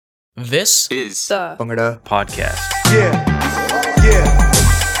This is the eBhangra podcast. Yeah, yeah,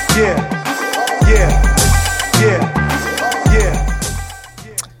 yeah, yeah, yeah,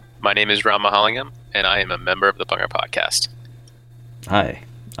 yeah. My name is Ram Mahalingham, and I am a member of the eBhangra podcast. Hi,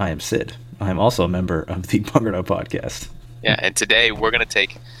 I am Sid. I am also a member of the eBhangra podcast. Yeah, and today we're going to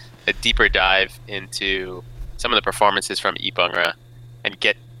take a deeper dive into some of the performances from eBhangra and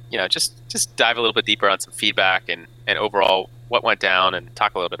get, just dive a little bit deeper on some feedback and overall what went down and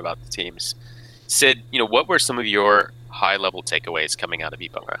talk a little bit about the teams. Sid, what were some of your high-level takeaways coming out of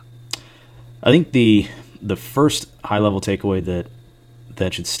eBhangra? I think the first high-level takeaway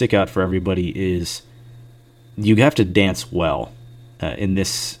that should stick out for everybody is you have to dance well in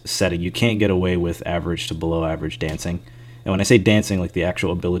this setting. You can't get away with average to below average dancing. And when I say dancing, like the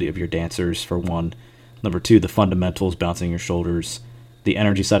actual ability of your dancers, for one. Number two, the fundamentals, bouncing your shoulders, the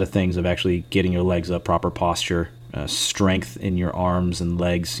energy side of things of actually getting your legs up, proper posture, strength in your arms and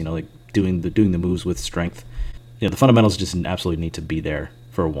legs, like doing the moves with strength. The fundamentals just absolutely need to be there,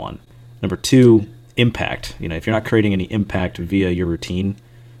 for one. Number two, impact. If you're not creating any impact via your routine,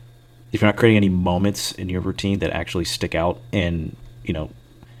 if you're not creating any moments in your routine that actually stick out, and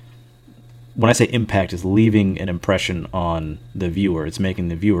when I say impact, is leaving an impression on the viewer. It's making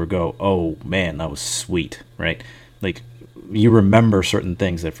the viewer go, "Oh man, that was sweet," right? Like, you remember certain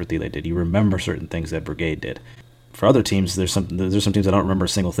things that Fertile did. You remember certain things that Brigade did. For other teams, there's some teams that don't remember a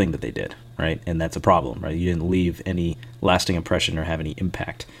single thing that they did, right? And that's a problem, right? You didn't leave any lasting impression or have any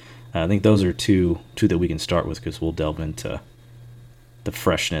impact. I think those are two that we can start with, because we'll delve into the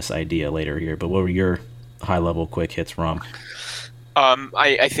freshness idea later here. But what were your high-level quick hits, Rom?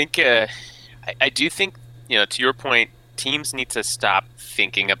 I think I do think, to your point, teams need to stop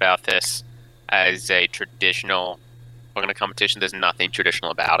thinking about this as a traditional eBhangra competition. There's nothing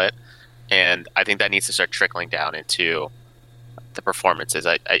traditional about it. And I think that needs to start trickling down into the performances.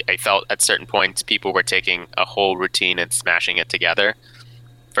 I felt at certain points people were taking a whole routine and smashing it together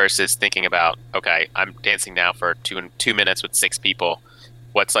versus thinking about, okay, I'm dancing now for two minutes with 6 people.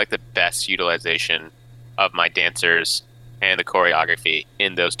 What's like the best utilization of my dancers and the choreography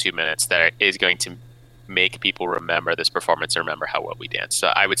in those 2 minutes that is going to make people remember this performance and remember how well we dance? So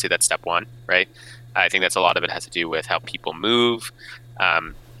I would say that's step one, right? I think that's a lot of it has to do with how people move,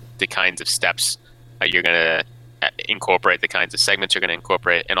 the kinds of steps you're going to incorporate, the kinds of segments you're going to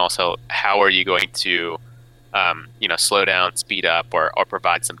incorporate, and also how are you going to, slow down, speed up, or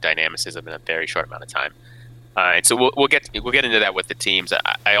provide some dynamicism in a very short amount of time. And so we'll get into that with the teams.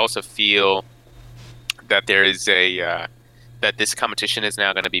 I also feel that there is that this competition is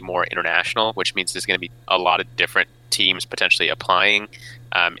now going to be more international, which means there's going to be a lot of different teams potentially applying.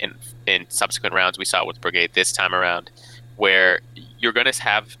 In subsequent rounds, we saw it with Brigade this time around, where you're going to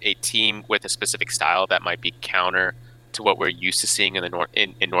have a team with a specific style that might be counter to what we're used to seeing in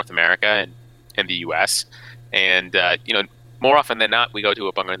North America and in the U.S. And more often than not, we go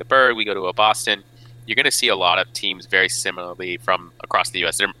to eBhangra in the Bird, we go to a Boston. You're going to see a lot of teams very similarly from across the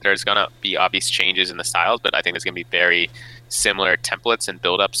U.S. There's going to be obvious changes in the styles, but I think there's going to be very similar templates and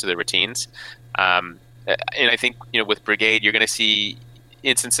build-ups to the routines. And I think with Brigade, you're going to see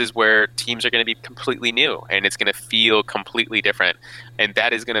instances where teams are going to be completely new, and it's going to feel completely different, and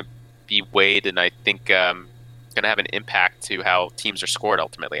that is going to be weighed, and I think going to have an impact to how teams are scored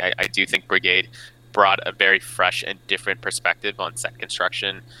ultimately. I do think Brigade brought a very fresh and different perspective on set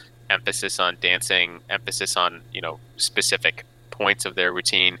construction, emphasis on dancing, emphasis on specific points of their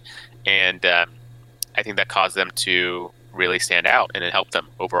routine, and I think that caused them to really stand out, and it helped them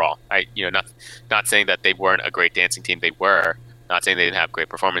overall. Not saying that they weren't a great dancing team, they were. Not saying they didn't have great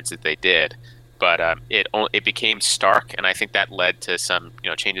performances, they did, but it became stark, and I think that led to some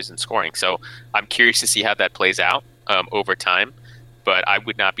changes in scoring. So I'm curious to see how that plays out over time, but I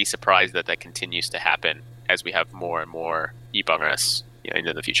would not be surprised that continues to happen as we have more and more eBhangras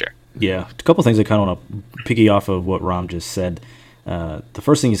into the future. Yeah, a couple things I kind of want to piggy off of what Ram just said. The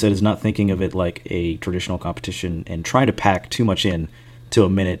first thing he said is not thinking of it like a traditional competition and trying to pack too much in to a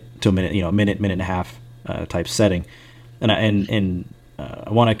minute, minute and a half type setting. And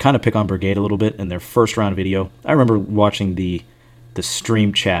I want to kind of pick on Brigade a little bit in their first round video. I remember watching the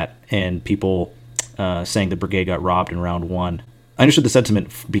stream chat and people saying that Brigade got robbed in round 1. I understood the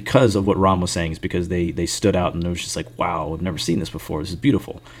sentiment because of what Ram was saying, is because they stood out and it was just like, wow, I've never seen this before. This is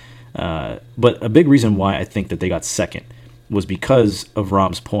beautiful. But a big reason why I think that they got second was because of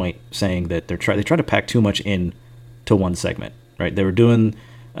Ram's point, saying that they tried to pack too much in to one segment. Right? They were doing.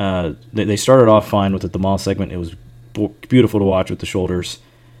 They started off fine with the Dhamal segment. It was beautiful to watch with the shoulders.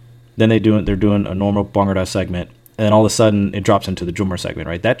 Then they're doing a normal Bhangra segment, and then all of a sudden it drops into the Jumar segment.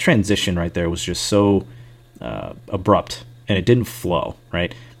 Right? That transition right there was just so abrupt, and it didn't flow.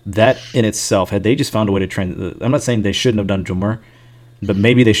 Right? that in itself, had they just found a way to I'm not saying they shouldn't have done Jumur, but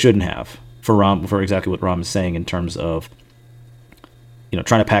maybe they shouldn't have for exactly what Ram is saying in terms of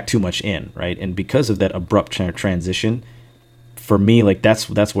trying to pack too much in, right? And because of that abrupt transition, for me, like that's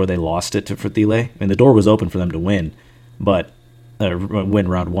where they lost it for Thiele. I mean, the door was open for them to win, but win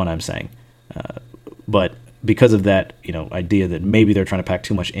round one, I'm saying. But because of that, idea that maybe they're trying to pack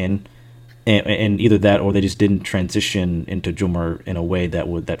too much in, and either that or they just didn't transition into Jumur in a way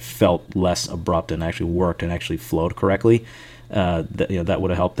that felt less abrupt and actually worked and actually flowed correctly. That would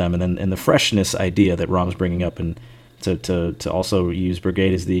have helped them. And then the freshness idea that Ram's bringing up, and to also use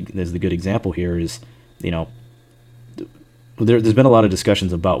Brigade as the good example here is, there's been a lot of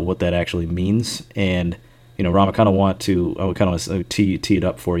discussions about what that actually means, and Ram, I kind of want to tee it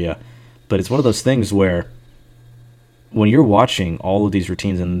up for you, but it's one of those things where when you're watching all of these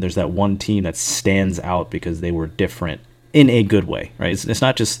routines and there's that one team that stands out because they were different in a good way, right? It's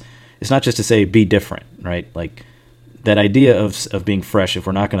not just to say be different, right? Like that idea of being fresh. If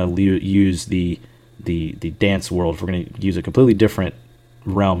we're not going to use the dance world, if we're going to use a completely different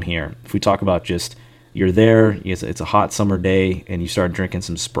realm here, if we talk about just you're there, it's a hot summer day and you start drinking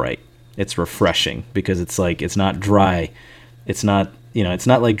some Sprite, it's refreshing because it's like it's not dry, it's not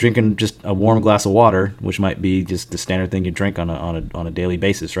like drinking just a warm glass of water, which might be just the standard thing you drink on a daily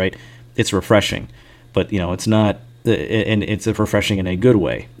basis, right? It's refreshing, but it's not, and it's refreshing in a good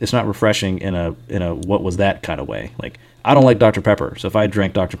way. It's not refreshing in a what was that kind of way. Like I don't like Dr. Pepper, so if I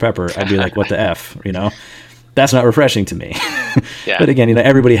drank Dr. Pepper, I'd be like, what the f, That's not refreshing to me. Yeah. But again,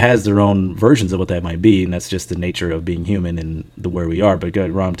 everybody has their own versions of what that might be, and that's just the nature of being human and where we are. But go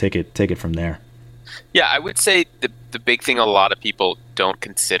ahead, Ram, take it from there. Yeah, I would say the big thing a lot of people don't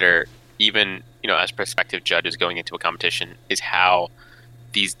consider, even as prospective judges going into a competition, is how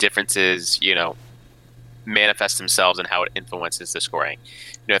these differences manifest themselves and how it influences the scoring.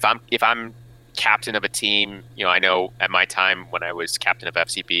 If I'm captain of a team, I know at my time when I was captain of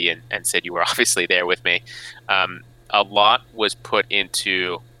FCB, and Sid, you were obviously there with me, a lot was put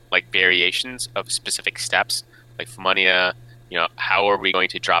into like variations of specific steps, like Fumania. How are we going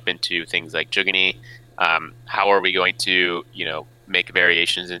to drop into things like Jugani? How are we going to, make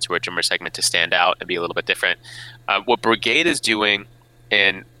variations into a Jumur segment to stand out and be a little bit different? What Brigade is doing,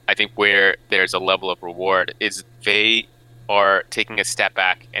 and I think where there's a level of reward, is they are taking a step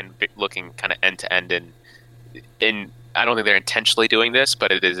back and looking kind of end to end. And I don't think they're intentionally doing this,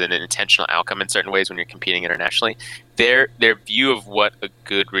 but it is an intentional outcome in certain ways when you're competing internationally. Their view of what a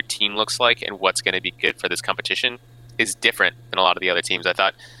good routine looks like and what's going to be good for this competition is different than a lot of the other teams. I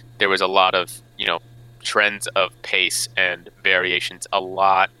thought there was a lot of, trends of pace and variations. A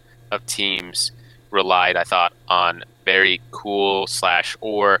lot of teams relied, I thought, on very cool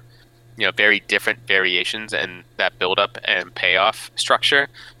or very different variations and that build up and payoff structure.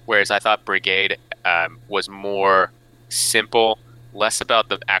 Whereas I thought Brigade was more simple, less about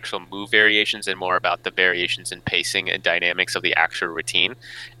the actual move variations and more about the variations in pacing and dynamics of the actual routine.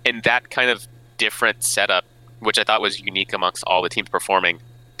 And that kind of different setup, which I thought was unique amongst all the teams performing,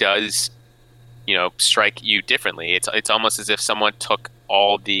 does strike you differently. It's almost as if someone took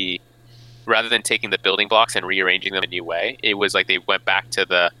rather than taking the building blocks and rearranging them a new way, it was like they went back to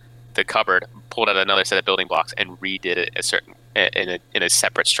the cupboard, pulled out another set of building blocks, and redid it in a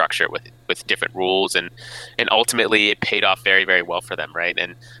separate structure with different rules, and ultimately it paid off very, very well for them, right?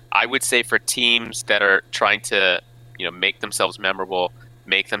 And I would say for teams that are trying to make themselves memorable,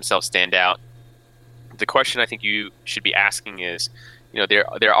 make themselves stand out, the question I think you should be asking is,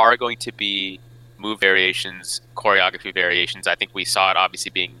 there are going to be move variations, choreography variations. I think we saw it obviously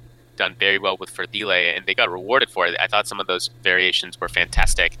being done very well with Ferdile, and they got rewarded for it. I thought some of those variations were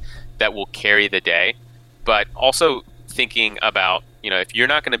fantastic that will carry the day. But also thinking about, if you're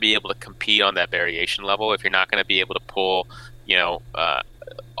not going to be able to compete on that variation level, if you're not going to be able to pull,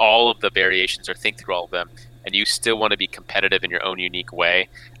 all of the variations or think through all of them, and you still want to be competitive in your own unique way,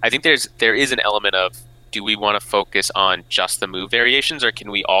 I think there is an element of, do we want to focus on just the move variations, or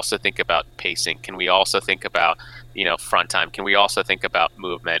can we also think about pacing? Can we also think about, front time? Can we also think about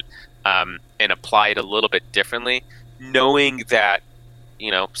movement, and apply it a little bit differently, knowing that,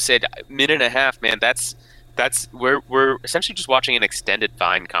 Sid, minute and a half, man, that's we're essentially just watching an extended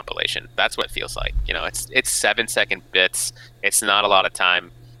Vine compilation. That's what it feels like. It's 7-second bits. It's not a lot of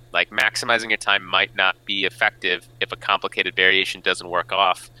time. Like, maximizing your time might not be effective if a complicated variation doesn't work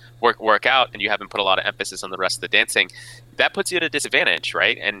out, and you haven't put a lot of emphasis on the rest of the dancing. That puts you at a disadvantage,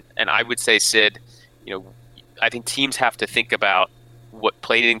 right? And I would say, Sid, I think teams have to think about what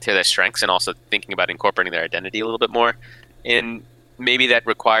played into their strengths and also thinking about incorporating their identity a little bit more. And maybe that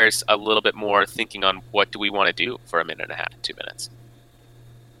requires a little bit more thinking on what do we want to do for a minute and a half, 2 minutes.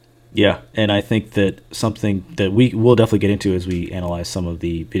 Yeah, and I think that something that we will definitely get into as we analyze some of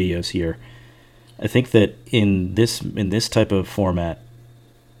the videos here. I think that in this type of format,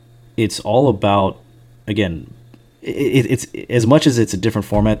 it's all about, again, it's as much as it's a different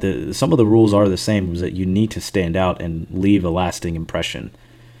format. Some of the rules are the same, is that you need to stand out and leave a lasting impression.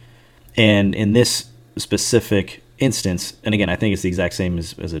 And in this specific instance, and again, I think it's the exact same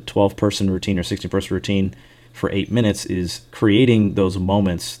as a 12-person routine or 16-person routine for 8 minutes, is creating those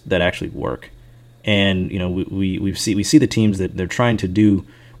moments that actually work. And we see the teams that they're trying to do.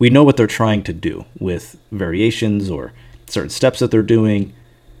 We know what they're trying to do with variations or certain steps that they're doing,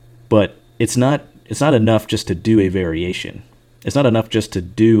 but it's not enough just to do a variation. It's not enough just to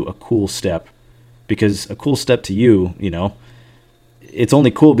do a cool step, because a cool step to you, it's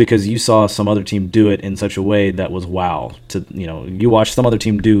only cool because you saw some other team do it in such a way that was wow. You watched some other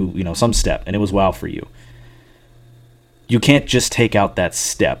team do, some step, and it was wow for you. You can't just take out that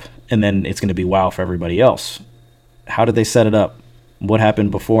step and then it's going to be wow for everybody else. How did they set it up? What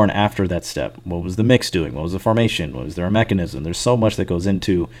happened before and after that step? What was the mix doing? What was the formation? Was there a mechanism? There's so much that goes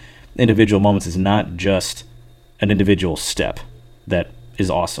into individual moments. It's not just an individual step that is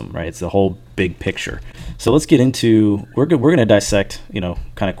awesome, right? It's the whole big picture. So let's get into, we're going to dissect,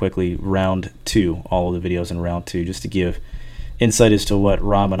 kind of quickly round 2, all of the videos in round 2, just to give insight as to what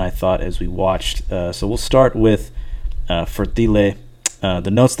Ram and I thought as we watched. So we'll start with Fertile.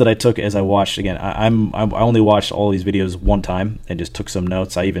 The notes that I took as I watched, again, I only watched all these videos one time and just took some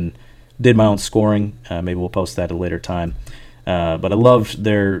notes. I even did my own scoring. Maybe we'll post that at a later time. But I loved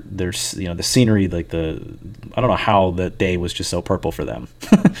their the scenery, like I don't know how the day was just so purple for them,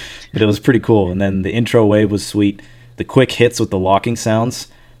 but it was pretty cool. And then the intro wave was sweet. The quick hits with the locking sounds,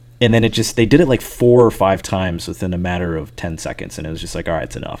 and then they did it like 4 or 5 times within a matter of 10 seconds, and it was just like, all right,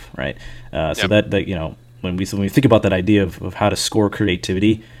 it's enough, right? So that when we think about that idea of how to score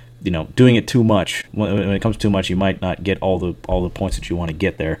creativity, doing it too much, when it comes too much, you might not get all the points that you want to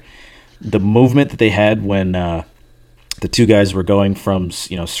get there. The movement that they had when the two guys were going from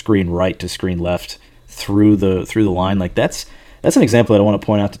screen right to screen left through the line, like that's an example that I want to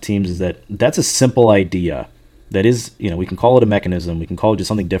point out to teams, is that's a simple idea that is, we can call it a mechanism, we can call it just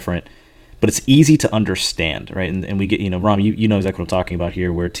something different, but it's easy to understand, right? And we get, Ram, you know exactly what I'm talking about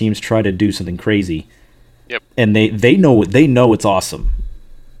here, where teams try to do something crazy. Yep. And they know it's awesome,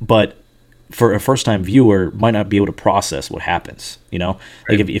 but for a first-time viewer, might not be able to process what happens.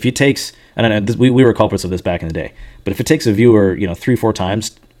 Like if it takes, and I know we were culprits of this back in the day, but if it takes a viewer 3-4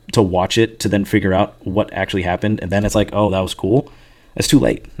 times to watch it to then figure out what actually happened, and then it's like, oh, that was cool, it's too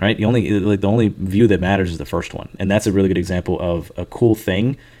late, right? The only view that matters is the first one, and that's a really good example of a cool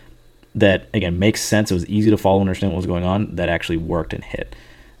thing that, again, makes sense. It was easy to follow and understand what was going on, that actually worked and hit.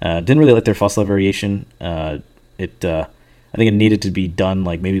 Didn't really like their fuss variation. I think it needed to be done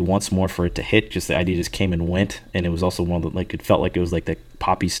like maybe once more for it to hit. Just the idea just came and went, and it was also one that it felt like it was like the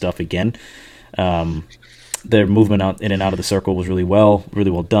poppy stuff again. Their movement out in and out of the circle was really well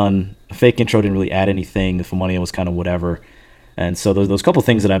done. The fake intro didn't really add anything. The Fumonia was kind of whatever. And so those couple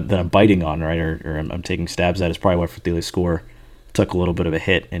things that I'm biting on, right, or I'm taking stabs at, is probably why Fertile's score took a little bit of a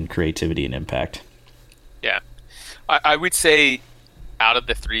hit in creativity and impact. Yeah, I would say, out of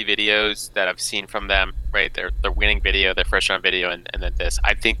the 3 videos that I've seen from them, right, their winning video, their first round video, and then this,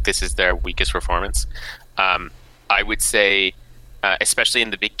 I think this is their weakest performance. I would say, especially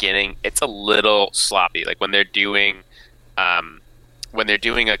in the beginning, it's a little sloppy. Like when they're doing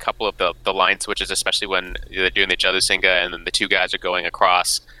a couple of the line switches, especially when they're doing the Jadusingha and then the 2 guys are going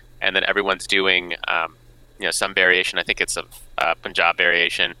across, and then everyone's doing some variation. I think it's a Punjab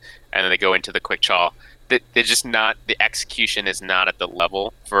variation, and then they go into the quick chaw. They're just not, the execution is not at the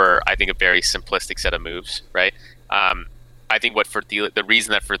level for, I think, a very simplistic set of moves, right? I think the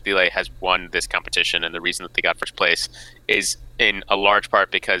reason that Fertile has won this competition and the reason that they got first place is in a large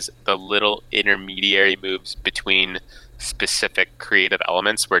part because the little intermediary moves between specific creative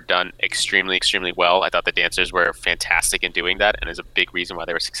elements were done extremely, extremely well. I thought the dancers were fantastic in doing that, and is a big reason why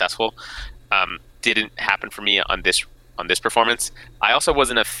they were successful. Didn't happen for me on this performance. I also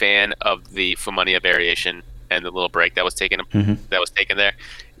wasn't a fan of the Fumonia variation and the little break that was taken there.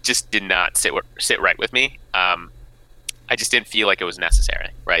 It just did not sit right with me. I just didn't feel like it was necessary,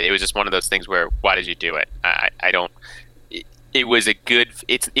 right? It was just one of those things where, why did you do it? It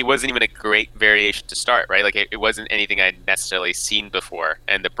wasn't even a great variation to start, right? Like it wasn't anything I'd necessarily seen before,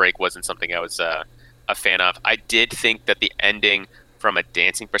 and the break wasn't something I was a fan of. I did think that the ending from a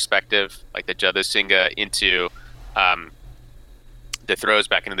dancing perspective, like the Jadusingha into the throws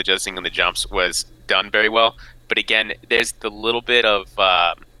back into the Jadusingha and the jumps, was done very well. But again, there's the little bit of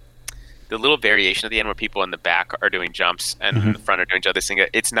the little variation at the end where people in the back are doing jumps and in the Hmm. front are doing other things.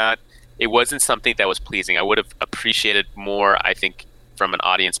 It wasn't something that was pleasing. I would have appreciated more, I think, from an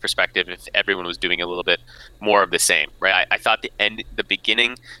audience perspective, if everyone was doing a little bit more of the same, right? I thought the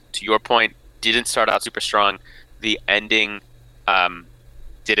beginning, to your point, didn't start out super strong. The ending um,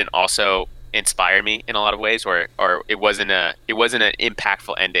 didn't also inspire me in a lot of ways, or it wasn't an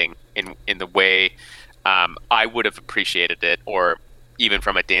impactful ending in the way I would have appreciated it, or even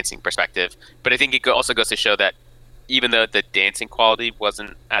from a dancing perspective. But I think it also goes to show that even though the dancing quality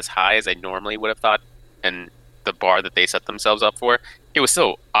wasn't as high as I normally would have thought, and the bar that they set themselves up for, it was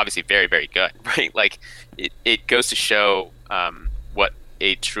still obviously very, very good, right? Like it goes to show what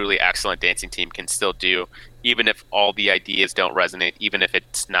a truly excellent dancing team can still do, even if all the ideas don't resonate, even if it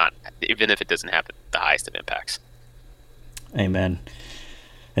doesn't have the highest of impacts. Amen.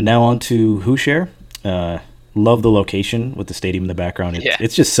 And now on to Who Share. Love the location with the stadium in the background. Yeah.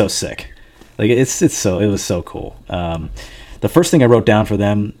 It's just so sick. Like it was so cool. The first thing I wrote down for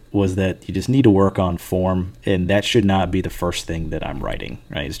them was that you just need to work on form, and that should not be the first thing that I'm writing.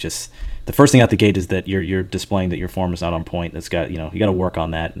 Right? It's just the first thing out the gate is that you're displaying that your form is not on point. That's got you got to work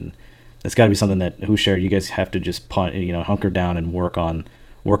on that, and that's got to be something that Who Share you guys have to just hunker down and work on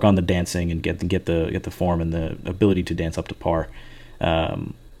the dancing and get the form and the ability to dance up to par.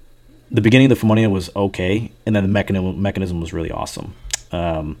 The beginning of the Fumonia was okay, and then the mechanism was really awesome.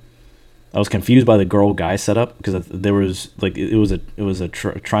 I was confused by the girl guy setup because there was like it was a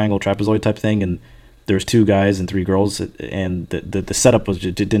triangle trapezoid type thing, and there was 2 guys and 3 girls, and the setup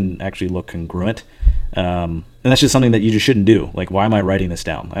it didn't actually look congruent. And that's just something that you just shouldn't do. Like, why am I writing this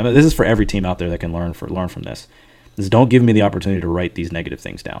down? I mean, this is for every team out there that can learn from this. Is don't give me the opportunity to write these negative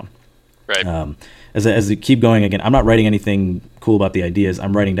things down. Right. As I keep going again, I'm not writing anything cool about the ideas.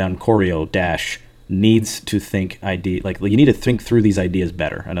 I'm writing down choreo dash needs to think idea, like you need to think through these ideas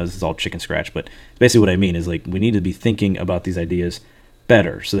better. I know this is all chicken scratch, but basically what I mean is like we need to be thinking about these ideas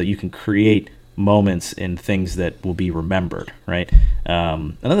better so that you can create moments and things that will be remembered, right?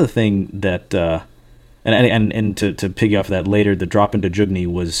 Another thing that and to piggy off that later, the drop into Jugni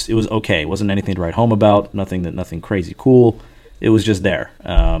was okay. It wasn't anything to write home about, nothing crazy cool. It was just there.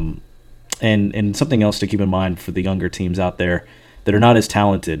 And something else to keep in mind for the younger teams out there that are not as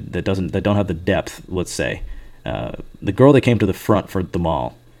talented, that don't have the depth, let's say. The girl that came to the front for them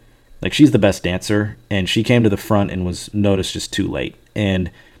all, like she's the best dancer, and she came to the front and was noticed just too late.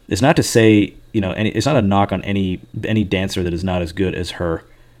 And it's not to say, it's not a knock on any dancer that is not as good as her,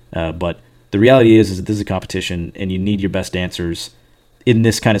 but the reality is that this is a competition, and you need your best dancers in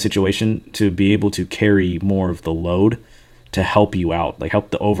this kind of situation to be able to carry more of the load to help you out, like help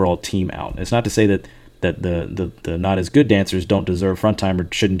the overall team out. It's not to say that the not as good dancers don't deserve front time or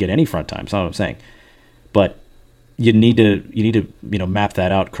shouldn't get any front time. That's not what I'm saying. But you need to map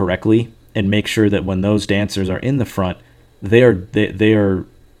that out correctly and make sure that when those dancers are in the front, they are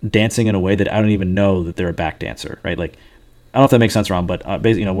dancing in a way that I don't even know that they're a back dancer, right? Like, I don't know if that makes sense, Ron, but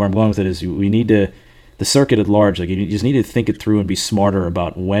basically, where I'm going with it is we need to, the circuit at large, like you just need to think it through and be smarter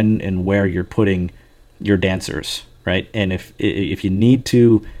about when and where you're putting your dancers, right? And if you need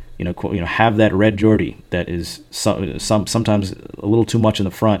to, have that red Geordie that is sometimes a little too much in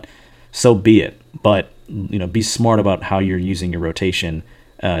the front, so be it. But be smart about how you're using your rotation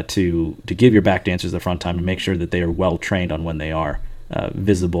to give your back dancers the front time and make sure that they are well trained on when they are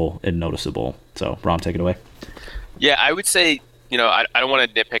visible and noticeable. So, Ron, take it away. Yeah, I would say, I don't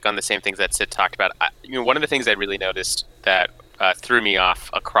want to nitpick on the same things that Sid talked about. One of the things I really noticed that threw me off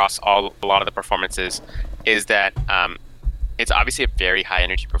across a lot of the performances is that it's obviously a very high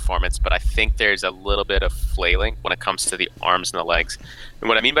energy performance, but I think there's a little bit of flailing when it comes to the arms and the legs. And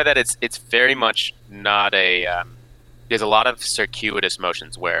what I mean by that, it's very much not there's a lot of circuitous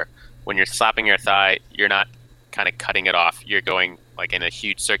motions where when you're slapping your thigh, you're not kind of cutting it off. You're going like in a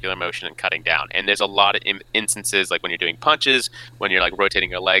huge circular motion and cutting down. And there's a lot of instances, like when you're doing punches, when you're like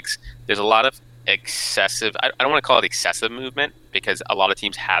rotating your legs, there's a lot of excessive, I don't want to call it excessive movement, because a lot of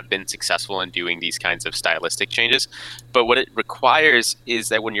teams have been successful in doing these kinds of stylistic changes. But what it requires is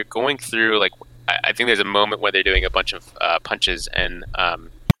that when you're going through, like, I think there's a moment where they're doing a bunch of punches and,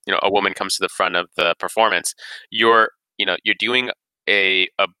 a woman comes to the front of the performance. You're doing a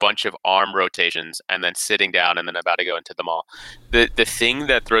bunch of arm rotations and then sitting down and then about to go into them all. The thing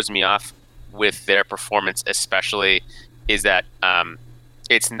that throws me off with their performance especially is that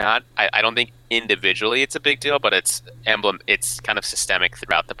it's not, I don't think individually it's a big deal, but it's kind of systemic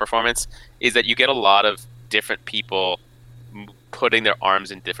throughout the performance, is that you get a lot of different people putting their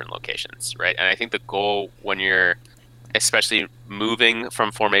arms in different locations, right? And I think the goal when you're especially moving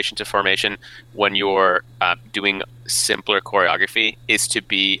from formation to formation when you're doing simpler choreography, is to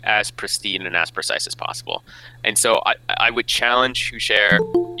be as pristine and as precise as possible. And so I would challenge Hucher,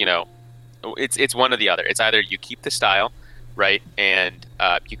 you know, it's one or the other. It's either you keep the style, right, and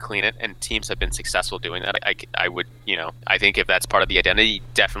you clean it, and teams have been successful doing that. I would, you know, I think if that's part of the identity,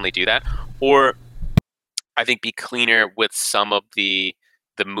 definitely do that. Or I think be cleaner with some of the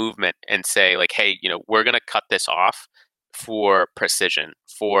movement and say like, hey, you know, we're going to cut this off for precision,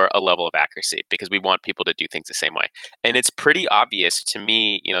 for a level of accuracy, because we want people to do things the same way. And it's pretty obvious to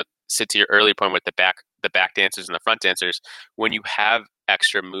me, you know, to your earlier point with the back dancers and the front dancers, when you have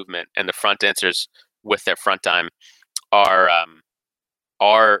extra movement and the front dancers with their front time are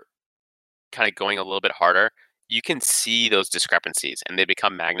kind of going a little bit harder, you can see those discrepancies and they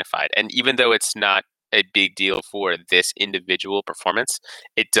become magnified. And even though it's not a big deal for this individual performance,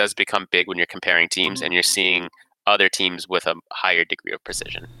 it does become big when you're comparing teams and you're seeing other teams with a higher degree of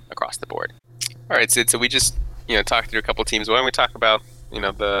precision across the board. All right, Sid, so we just, you know, talked through a couple teams. Why don't we talk about, you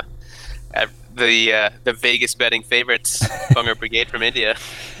know, the Vegas betting favorites, Bhangra Brigade from India?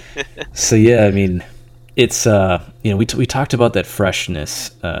 So yeah, I mean, it's you know, we talked about that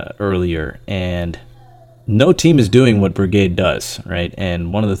freshness earlier, and no team is doing what Brigade does, right?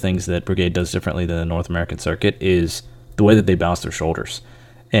 And one of the things that Brigade does differently than the North American circuit is the way that they bounce their shoulders.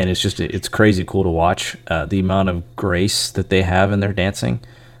 And it's crazy cool to watch. The amount of grace that they have in their dancing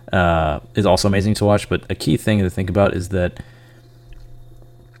is also amazing to watch. But a key thing to think about is that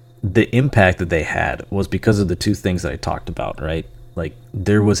the impact that they had was because of the two things that I talked about, right? Like,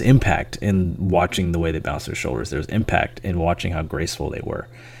 there was impact in watching the way they bounced their shoulders. There was impact in watching how graceful they were.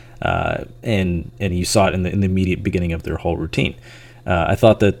 And you saw it in the immediate beginning of their whole routine. I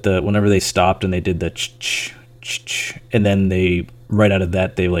thought that whenever they stopped and they did the ch, and then they right out of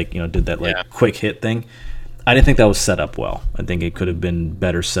that they did that quick hit thing. I didn't think that was set up well. I think it could have been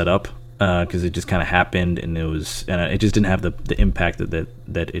better set up because it just kind of happened and it just didn't have the impact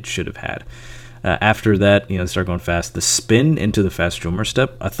that it should have had. After that, they started going fast. The spin into the fast drummer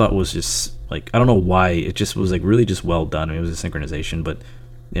step I thought was just I don't know why, it just was really just well done. I mean, it was a synchronization, but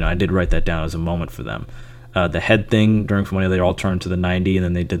I did write that down as a moment for them. The head thing during Fumonia, they all turned to the 90,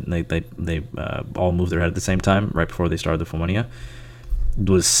 and then they all moved their head at the same time right before they started the Fumonia. It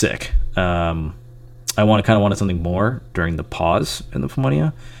was sick. I wanted something more during the pause in the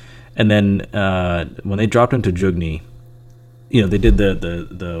Fumonia, and then when they dropped into Jugni, they did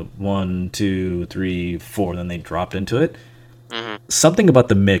the 1, 2, 3, 4, then they dropped into it. Mm-hmm. Something about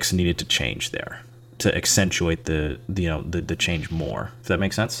the mix needed to change there to accentuate the change more, if that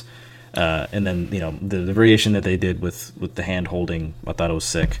makes sense. And then the variation that they did with the hand holding, I thought it was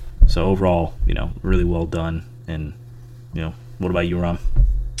sick. So overall, really well done. And what about you, Ram?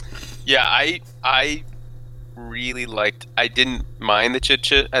 Yeah, I really liked. I didn't mind the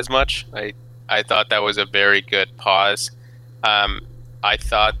chit as much. I thought that was a very good pause. I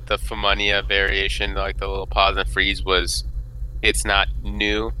thought the Fumonia variation, like the little pause and freeze, it's not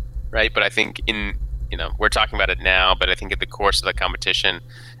new, right? But I think we're talking about it now, but I think in the course of the competition,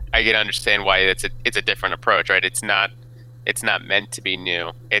 I can understand why it's a different approach, right? It's not meant to be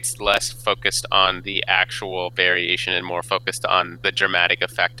new. It's less focused on the actual variation and more focused on the dramatic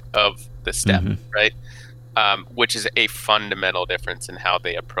effect of the step, mm-hmm. right? Which is a fundamental difference in how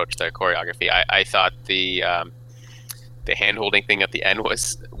they approach their choreography. I thought the hand holding thing at the end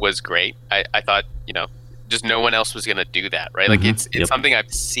was great. I thought just no one else was going to do that, right? Mm-hmm. Like it's something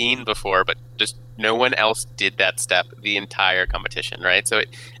I've seen before, but just no one else did that step the entire competition, right? So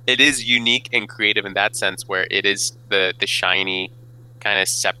it is unique and creative in that sense, where it is the shiny kind of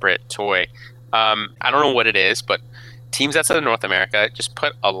separate toy. I don't know what it is, but teams outside of North America just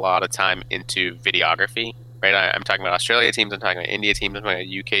put a lot of time into videography, right? I'm talking about Australia teams, I'm talking about India teams, I'm talking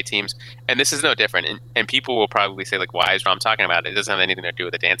about UK teams, and this is no different. And people will probably say, like, why is Ram talking about it? It doesn't have anything to do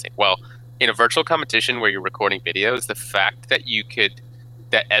with the dancing. Well, in a virtual competition where you're recording videos, the fact that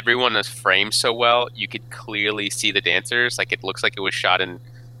that everyone is framed so well, you could clearly see the dancers. Like, it looks like it was shot in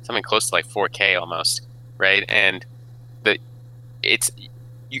something close to 4K almost, right? And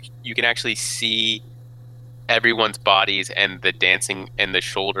you can actually see everyone's bodies and the dancing and the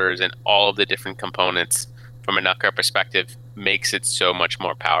shoulders and all of the different components from a nutcracker perspective makes it so much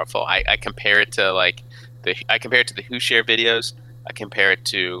more powerful. I compare it to the Hucher videos. I compare it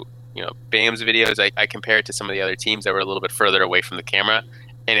to BAM's videos. I compare it to some of the other teams that were a little bit further away from the camera,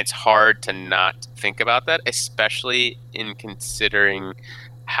 and it's hard to not think about that, especially in considering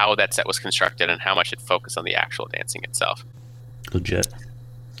how that set was constructed and how much it focused on the actual dancing itself. Legit.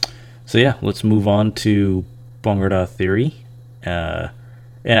 So yeah, let's move on to Bhangra theory. And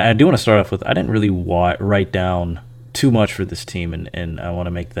I do want to start off with, I didn't really write down too much for this team, and I want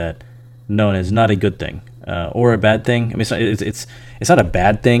to make that known as not a good thing or a bad thing. I mean, it's not a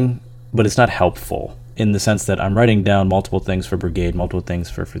bad thing, but it's not helpful in the sense that I'm writing down multiple things for Brigade, multiple things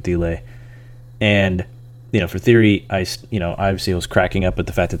for Thile, and for Theory, obviously I was cracking up at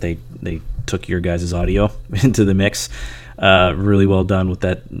the fact that they took your guys' audio into the mix. Really well done with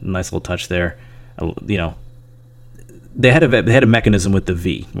that nice little touch there. They had a mechanism with the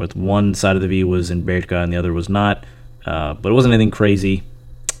V, with one side of the V was in eBhangra and the other was not, but it wasn't anything crazy.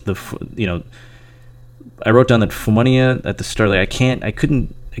 I wrote down that Fumania at the start. Like I kind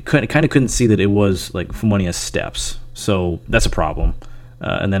of couldn't see that it was like Fumania steps, so that's a problem.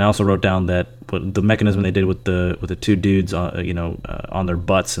 And then I also wrote down that the mechanism they did with the two dudes, on their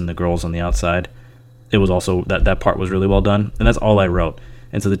butts and the girls on the outside, it was also that part was really well done, and that's all I wrote.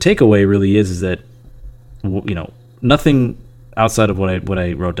 And so the takeaway really is that nothing outside of what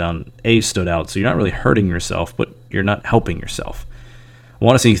I wrote down stood out. So you're not really hurting yourself, but you're not helping yourself. I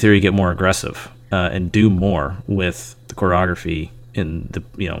want to see Theory get more aggressive and do more with the choreography in the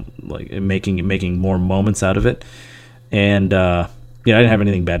making more moments out of it. And I didn't have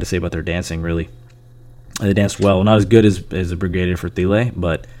anything bad to say about their dancing really. They danced well, not as good as a Brigadier for Thile,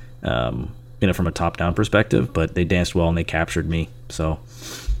 but from a top down perspective. But they danced well and they captured me. So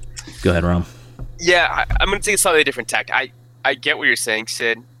go ahead, Rom. Yeah, I'm going to take a slightly different tack. I get what you're saying,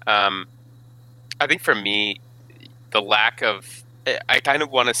 Sid. I think for me, the lack of, I kind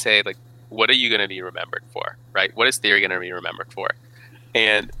of want to say, like, what are you going to be remembered for, right? What is Theory going to be remembered for?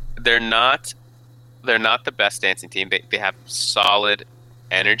 And they're not the best dancing team. They have solid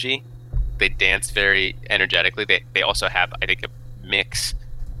energy. They dance very energetically. They also have, I think, a mix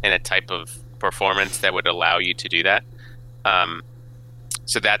and a type of performance that would allow you to do that.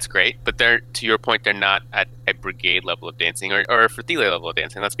 So that's great. But to your point, they're not at a Brigade level of dancing or a Thile level of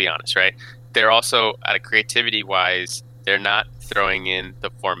dancing. Let's be honest, right? They're also, at a creativity-wise, they're not throwing in the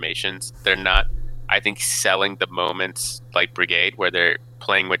formations. They're not, I think, selling the moments like Brigade where they're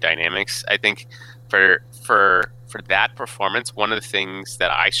playing with dynamics. I think for that performance, one of the things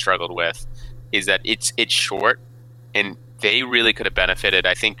that I struggled with is that it's short, and they really could have benefited.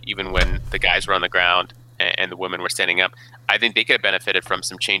 I think even when the guys were on the ground and the women were standing up, I think they could have benefited from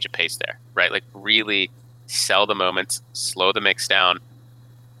some change of pace there, right? Like really sell the moments, slow the mix down.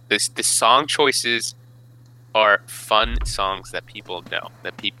 The song choices are fun songs that people know,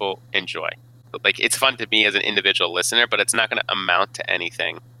 that people enjoy. Like, it's fun to me as an individual listener, but it's not going to amount to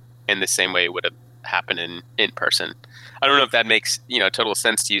anything in the same way it would have happened in person. I don't know if that makes total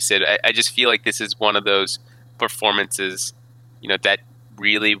sense to you, Sid. I just feel like this is one of those performances that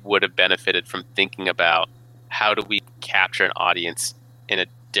really would have benefited from thinking about how do we capture an audience in a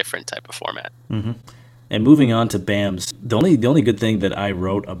different type of format. Mm-hmm. And moving on to BAMs, the only good thing that I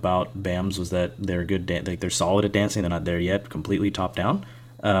wrote about BAMs was that they're good, they're solid at dancing. They're not there yet, completely top down.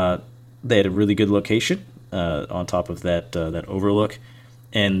 They had a really good location on top of that overlook,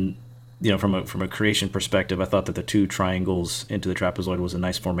 and from a creation perspective, I thought that the two triangles into the trapezoid was a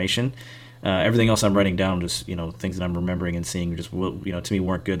nice formation. Everything else I'm writing down, just things that I'm remembering and seeing, just to me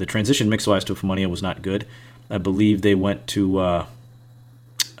weren't good. The transition mix-wise to Fumania was not good. I believe they went to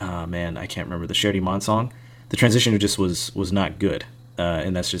I can't remember the Sherry Mon song. The transition just was not good,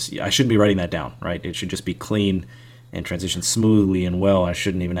 and that's just, I shouldn't be writing that down, right? It should just be clean and transition smoothly and well. I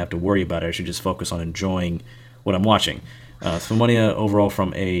shouldn't even have to worry about it. I should just focus on enjoying what I'm watching. Fumania overall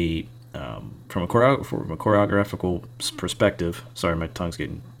from a choreographical perspective. Sorry, my tongue's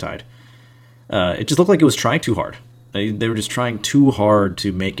getting tied. It just looked like it was trying too hard. They were just trying too hard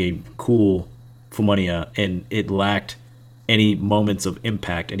to make a cool Fumania, and it lacked any moments of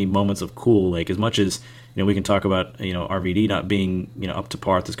impact, any moments of cool. Like, as much as we can talk about RVD not being up to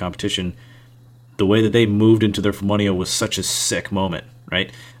par at this competition, the way that they moved into their Fumania was such a sick moment,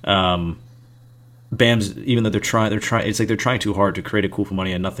 right? BAMs, even though they're trying. It's like they're trying too hard to create a cool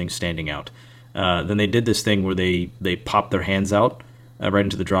Fumania, and nothing's standing out. Then they did this thing where they popped their hands out right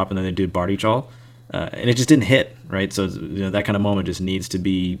into the drop, and then they did Barty Chal, and it just didn't hit, right? So that kind of moment just needs to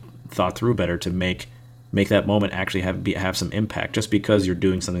be thought through better to make that moment actually have some impact. Just because you're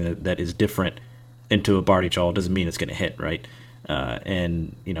doing something that is different into a Barty Chal doesn't mean it's going to hit, right?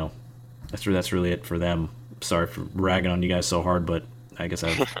 And that's really it for them. Sorry for ragging on you guys so hard, but I guess I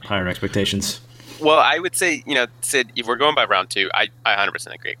have higher expectations. Well, I would say, Sid, if we're going by round two, I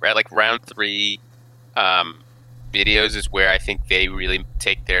 100% agree, right? Like, round three videos is where I think they really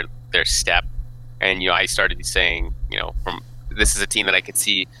take their step. And, I started saying, this is a team that I could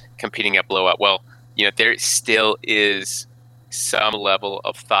see competing at blowout. Well, there still is some level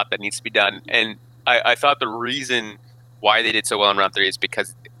of thought that needs to be done. And I thought the reason why they did so well in round three is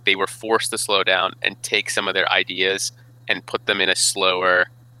because they were forced to slow down and take some of their ideas and put them in a slower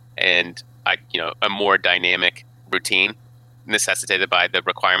and a more dynamic routine necessitated by the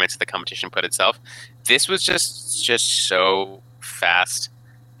requirements the competition put itself. This was just so fast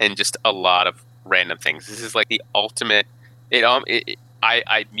and just a lot of random things. This is like the ultimate.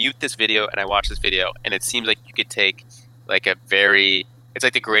 I mute this video and I watch this video, and it seems like you could take like it's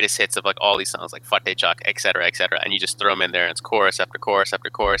like the greatest hits of like all these songs, like Fateh Chak, et cetera, and you just throw them in there, and it's chorus after chorus after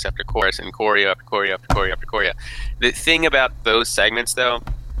chorus after chorus, and choreo after choreo after choreo after choreo. The thing about those segments, though,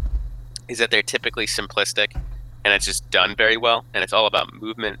 is that they're typically simplistic, and it's just done very well, and it's all about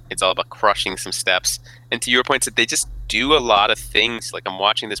movement. It's all about crushing some steps. And to your point, that they just do a lot of things. Like I'm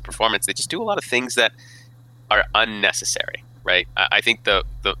watching this performance, they just do a lot of things that are unnecessary, right? I think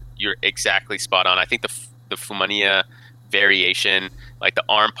you're exactly spot on. I think the Fumania variation, like the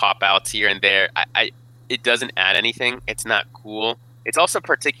arm pop outs here and there, it doesn't add anything. It's not cool. It's also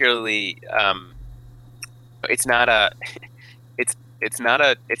particularly it's not a it's not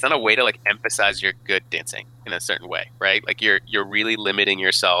a way to like emphasize your good dancing in a certain way, right? Like you're really limiting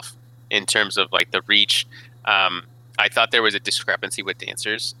yourself in terms of like the reach. I thought there was a discrepancy with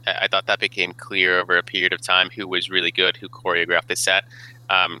dancers. I thought that became clear over a period of time who was really good, who choreographed the set.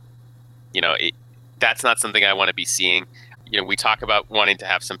 That's not something I want to be seeing. We talk about wanting to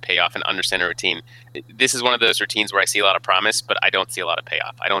have some payoff and understand a routine. This is one of those routines where I see a lot of promise, but I don't see a lot of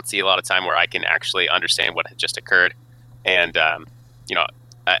payoff. I don't see a lot of time where I can actually understand what had just occurred. And, I'm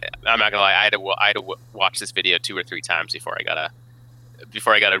not gonna lie, I had to watch this video 2 or 3 times before I got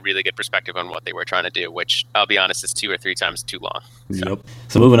a really good perspective on what they were trying to do, which I'll be honest is 2 or 3 times too long. Yep.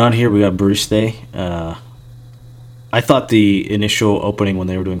 So moving on here, we got Bariste. I thought the initial opening when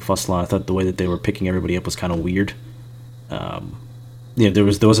they were doing Fuslan, I thought the way that they were picking everybody up was kind of weird. There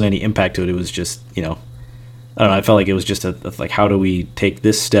wasn't any impact to it. It was just, I don't know. I felt like it was just like, how do we take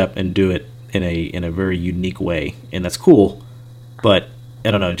this step and do it in a very unique way? And that's cool, but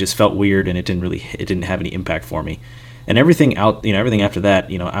I don't know. It just felt weird, and it didn't have any impact for me. And everything after that,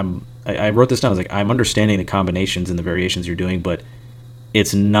 I wrote this down. I was like, I'm understanding the combinations and the variations you're doing, but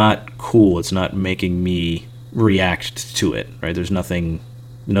it's not cool. It's not making me react to it, right? There's no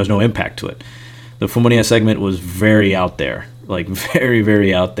impact to it. The Fumania segment was very out there, like very,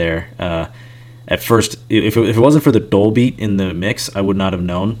 very out there. At first, if it wasn't for the dole beat in the mix, I would not have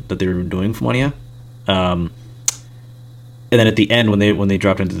known that they were doing Fumania. And then at the end, when they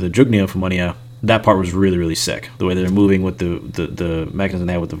dropped into the Jugnia Fumania, that part was really, really sick. The way they're moving with the mechanism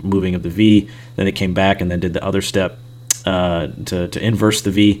they had with the moving of the V, then they came back and then did the other step to inverse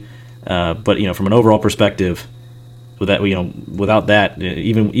the V. But from an overall perspective, without that,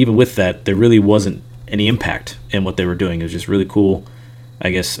 even with that, there really wasn't any impact in what they were doing. It was just really cool. I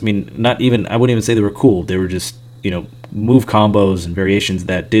guess. I wouldn't even say they were cool. They were just move combos and variations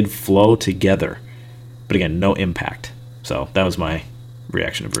that did flow together, but again, no impact. So that was my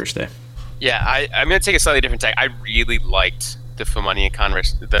reaction to Bariste. Yeah, I'm going to take a slightly different tack. I really liked the Fumania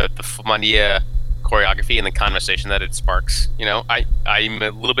the Fumania choreography and the conversation that it sparks. I'm a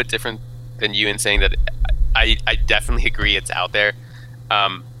little bit different than you in saying that I definitely agree it's out there.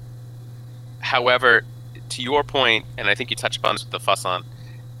 However, to your point, and I think you touched upon this with the Fuslan,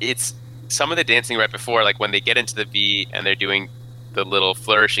 it's some of the dancing right before, like when they get into the V and they're doing the little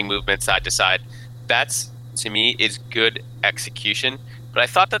flourishing movement side to side, that's, to me, is good execution. But I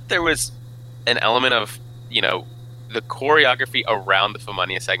thought that there was an element of, the choreography around the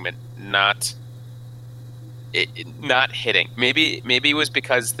Fumania segment not hitting. Maybe it was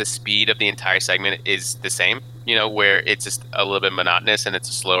because the speed of the entire segment is the same, where it's just a little bit monotonous and it's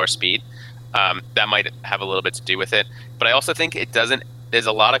a slower speed. That might have a little bit to do with it. But I also think there's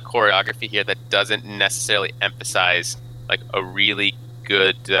a lot of choreography here that doesn't necessarily emphasize like a really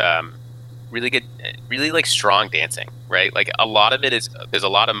good, really like strong dancing, right? Like a lot of it is, there's a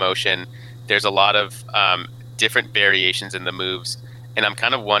lot of motion. There's a lot of different variations in the moves. And I'm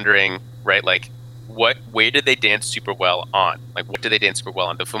kind of wondering, right, like where did they dance super well on? Like what did they dance super well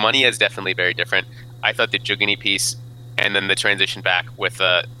on? The Fumania is definitely very different. I thought the Jugini piece and then the transition back with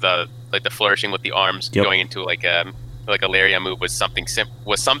the flourishing with the arms going into like a Laria move was something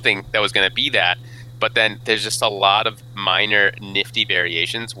that was going to be that. But then there's just a lot of minor nifty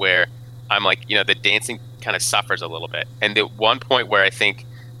variations where I'm like, the dancing kind of suffers a little bit. And the one point where I think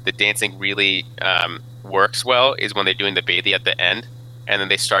the dancing really works well is when they're doing the Beatty at the end, and then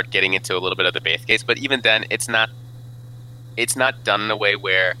they start getting into a little bit of the Baith case. But even then, it's not done in a way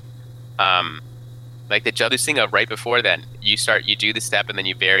where, like the Jadu Singa right before then, you do the step and then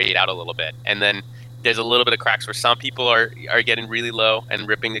you vary it out a little bit. And then there's a little bit of cracks where some people are getting really low and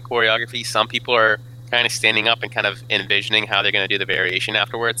ripping the choreography. Some people are kind of standing up and kind of envisioning how they're going to do the variation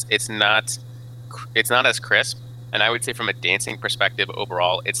afterwards, it's not as crisp. And I would say from a dancing perspective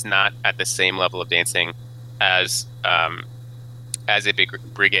overall, it's not at the same level of dancing as a big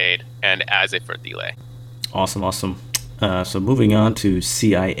brigade and as a for delay. Awesome. So moving on to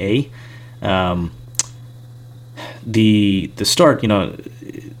CIA, the start.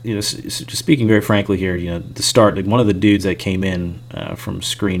 Just speaking very frankly here, the start. Like one of the dudes that came in from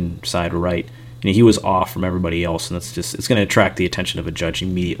screen side right, he was off from everybody else, and it's going to attract the attention of a judge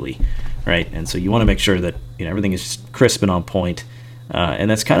immediately, right? And so you want to make sure that everything is just crisp and on point, and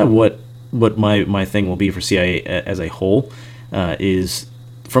that's kind of what my thing will be for CIA as a whole. Is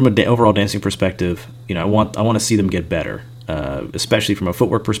from an overall dancing perspective, I want to see them get better, especially from a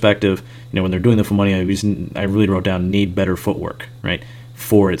footwork perspective. When they're doing the full money, I really wrote down need better footwork, right,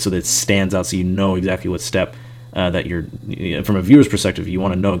 for it so that it stands out, so you know exactly what step that you're. From a viewer's perspective, you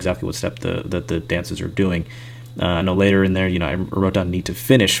want to know exactly what step that the dancers are doing. I know later in there, I wrote down need to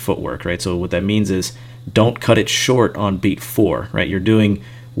finish footwork, right. So what that means is don't cut it short on beat 4, right. You're doing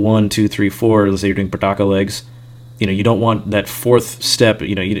 1, 2, 3, 4. Let's say you're doing Prataka legs. You don't want that fourth step.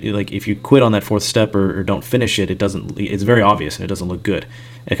 Like if you quit on that fourth step or don't finish it, it's very obvious and it doesn't look good.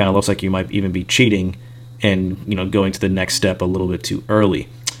 It kind of looks like you might even be cheating and going to the next step a little bit too early.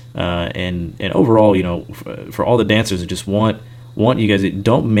 And overall, for all the dancers, I just want you guys,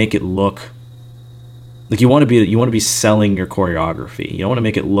 don't make it look like you want to be selling your choreography. You don't want to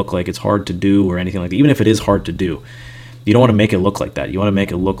make it look like it's hard to do or anything like that. Even if it is hard to do, you don't want to make it look like that. You want to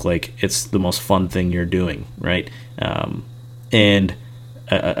make it look like it's the most fun thing you're doing, right? And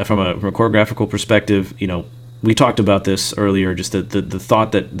from a choreographical perspective, we talked about this earlier. Just the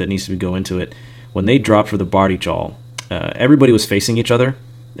thought that needs to go into it. When they dropped for the body jaw, everybody was facing each other,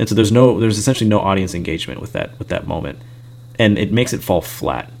 and so there's essentially no audience engagement with that moment, and it makes it fall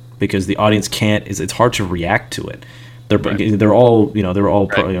flat because the audience can't. It's hard to react to it. They're all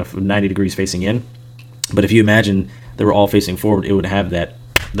 90 degrees facing in, but if you imagine they were all facing forward, it would have that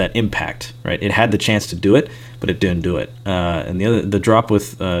impact, right? It had the chance to do it, but it didn't do it. And the drop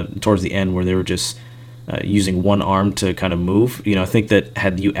with towards the end where they were just using one arm to kind of move, I think that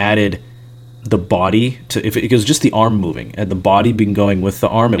had you added the body to, if it was just the arm moving, had the body been going with the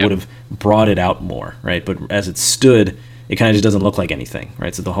arm, it would have brought it out more, right? But as it stood, it kind of just doesn't look like anything,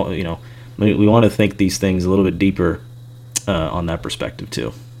 right? So the whole, we want to think these things a little bit deeper on that perspective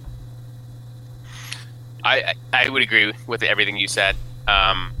too. I would agree with everything you said.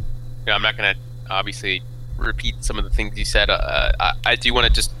 I'm not going to obviously repeat some of the things you said. I do want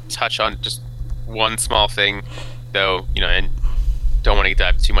to just touch on just one small thing, though, and don't want to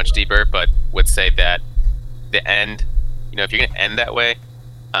dive too much deeper, but would say that the end, if you're going to end that way,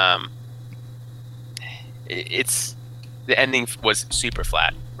 it's the ending was super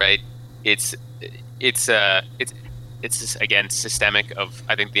flat, right? It's just, again, systemic of,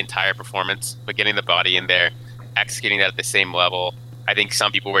 I think, the entire performance, but getting the body in there, executing that at the same level. I think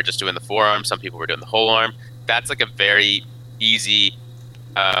some people were just doing the forearm, some people were doing the whole arm. That's like a very easy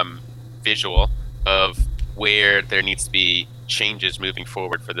visual of where there needs to be changes moving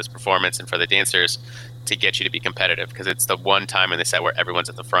forward for this performance and for the dancers to get you to be competitive, because it's the one time in the set where everyone's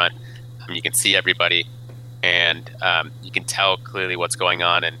at the front. You can see everybody, and you can tell clearly what's going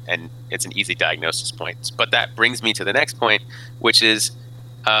on, and it's an easy diagnosis point. But that brings me to the next point, which is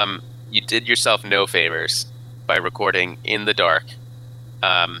you did yourself no favors by recording in the dark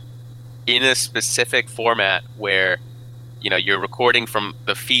in a specific format where you're recording from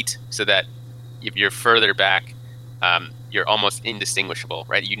the feet, so that if you're further back, you're almost indistinguishable,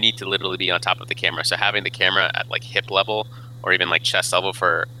 right? You need to literally be on top of the camera. So having the camera at like hip level or even like chest level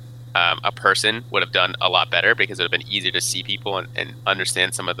for a person would have done a lot better, because it would have been easier to see people and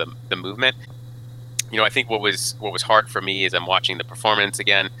understand some of the movement. I think what was hard for me is I'm watching the performance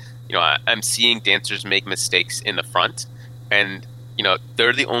again. I'm seeing dancers make mistakes in the front, and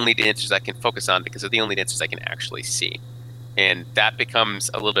they're the only dancers I can focus on because they're the only dancers I can actually see. And that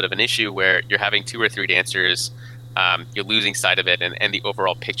becomes a little bit of an issue where you're having 2 or 3 dancers, you're losing sight of it, and the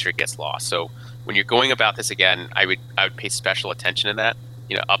overall picture gets lost. So when you're going about this again, I would pay special attention to that.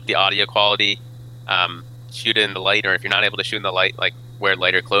 Up the audio quality, shoot it in the light, or if you're not able to shoot in the light, like wear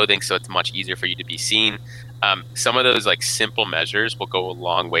lighter clothing so it's much easier for you to be seen. Some of those like simple measures will go a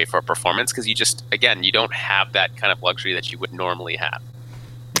long way for a performance, because you don't have that kind of luxury that you would normally have.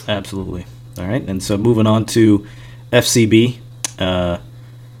 Absolutely. All right, and so moving on to FCB.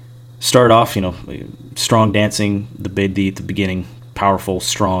 Start off, strong dancing, the beginning, powerful,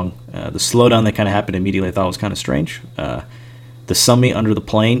 strong. The slowdown that kind of happened immediately I thought was kind of strange. The Summy under the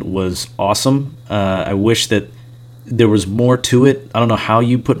plane was awesome. I wish that there was more to it. I don't know how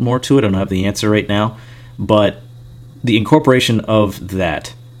you put more to it. I don't have the answer right now, but the incorporation of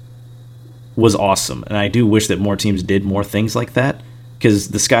that was awesome, and I do wish that more teams did more things like that, because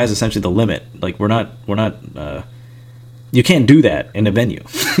the sky is essentially the limit. Like we're not. You can't do that in a venue.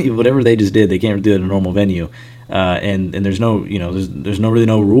 Whatever they just did, they can't do it in a normal venue, and there's no there's no really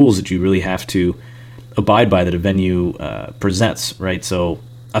no rules that you really have to abide by that a venue presents, right? So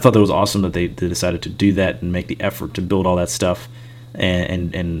I thought that was awesome that they decided to do that and make the effort to build all that stuff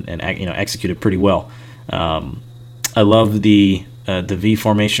and execute it pretty well. I love the V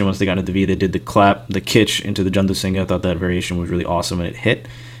formation. Once they got into the V, they did the clap, the kitsch into the Jandu Singh. I thought that variation was really awesome and it hit.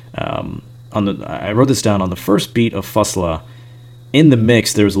 I wrote this down on the first beat of Fasla. In the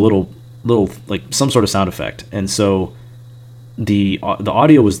mix, there was a little like some sort of sound effect, and so the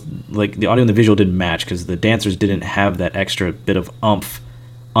audio was like the audio and the visual didn't match because the dancers didn't have that extra bit of oomph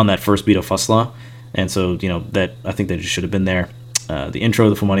on that first beat of Fasla, and so that I think that just should have been there. The intro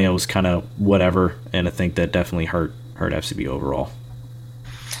of the Fumania was kind of whatever, and I think that definitely hurt FCB overall.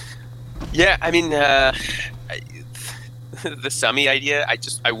 Yeah, I mean, the Summy idea,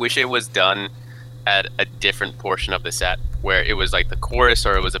 I wish it was done at a different portion of the set where it was like the chorus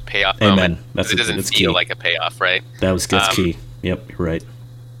or it was a payoff moment. It doesn't feel key. Like a payoff, right? That's key. Yep, you're right.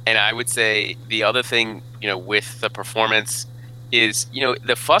 And I would say the other thing, with the performance is,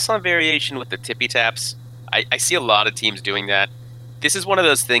 the fuss-on variation with the tippy taps. I see a lot of teams doing that. This is one of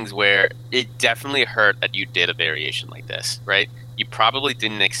those things where it definitely hurt that you did a variation like this, right? You probably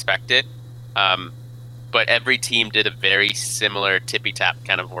didn't expect it, but every team did a very similar tippy tap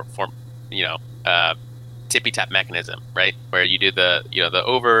kind of tippy tap mechanism, right? Where you do the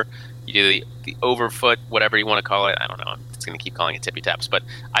the overfoot, whatever you want to call it. I don't know. I'm just going to keep calling it tippy taps, but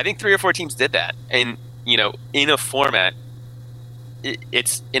I think 3 or 4 teams did that, and in a format,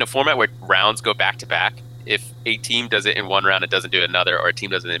 it's in a format where rounds go back to back. If a team does it in one round, it doesn't do it another, or a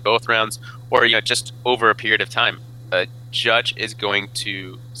team does it in both rounds, or just over a period of time, a judge is going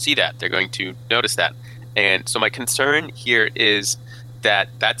to see that. They're going to notice that. And so my concern here is that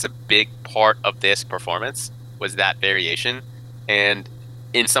that's a big part of this performance was that variation. And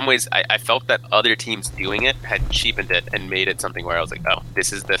in some ways, I felt that other teams doing it had cheapened it and made it something where I was like, oh,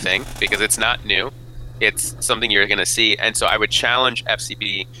 this is the thing, because it's not new. It's something you're going to see. And so I would challenge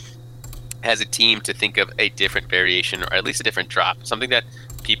FCB as a team to think of a different variation, or at least a different drop, something that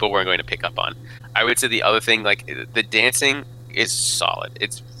people were going to pick up on. I would say the other thing, like the dancing is solid.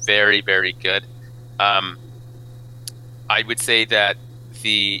 It's very, very good. I would say that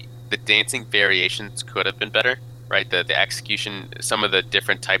the dancing variations could have been better, right? The execution, some of the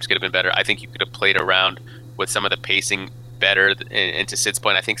different types could have been better. I think you could have played around with some of the pacing better. And to Sid's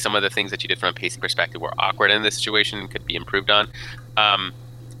point, I think some of the things that you did from a pacing perspective were awkward in this situation and could be improved on.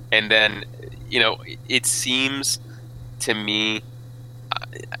 And then, it seems to me,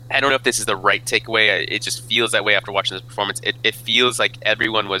 I don't know if this is the right takeaway. It just feels that way after watching this performance. It feels like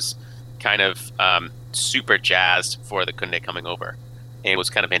everyone was kind of super jazzed for the Kunde coming over and was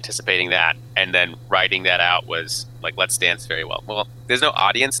kind of anticipating that. And then writing that out was like, let's dance very well. Well, there's no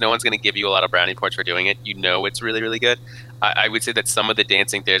audience. No one's going to give you a lot of brownie points for doing it. It's really, really good. I would say that some of the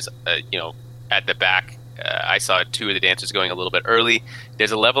dancing, there's, at the back, I saw 2 of the dancers going a little bit early.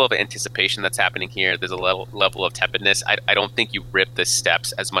 There's a level of anticipation that's happening here. There's a level of tepidness. I don't think you ripped the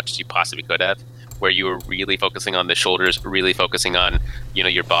steps as much as you possibly could have, where you were really focusing on the shoulders, really focusing on,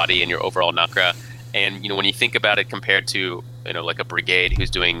 your body and your overall nakra. And, when you think about it compared to, like a brigade who's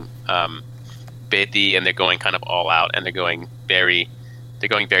doing Bedi and they're going kind of all out and they're going very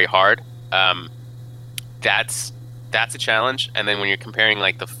hard, that's a challenge. And then when you're comparing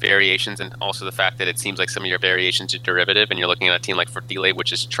like the variations and also the fact that it seems like some of your variations are derivative and you're looking at a team like Fertile,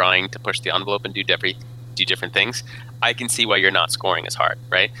 which is trying to push the envelope and do different things, I can see why you're not scoring as hard,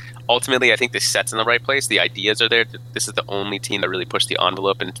 right? Ultimately, I think the set's in the right place. The ideas are there. This is the only team that really pushed the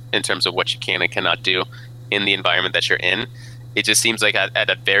envelope in terms of what you can and cannot do in the environment that you're in. It just seems like at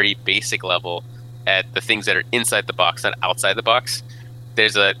a very basic level, at the things that are inside the box, not outside the box,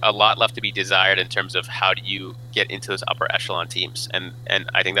 there's a lot left to be desired in terms of how do you get into those upper echelon teams. And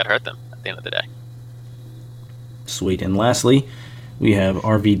I think that hurt them at the end of the day. Sweet. And lastly, we have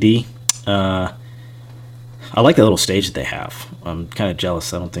RVD. I like that little stage that they have. I'm kind of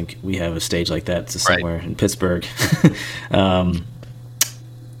jealous. I don't think we have a stage like that somewhere in Pittsburgh.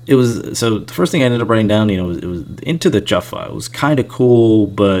 It was, so the first thing I ended up writing down, it was Into the Jaffa. It was kind of cool,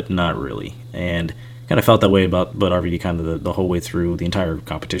 but not really. And kind of felt that way about RVD kind of the whole way through the entire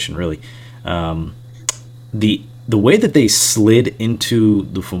competition, really. The way that they slid into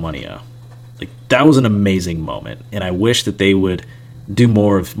the Fumania, like that was an amazing moment, and I wish that they would do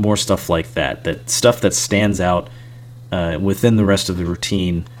more stuff like that. That stuff that stands out within the rest of the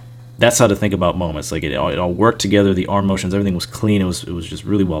routine. That's how to think about moments. Like it all worked together. The arm motions, everything was clean. It was just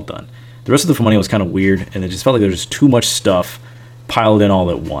really well done. The rest of the Fumania was kind of weird, and it just felt like there was just too much stuff piled in all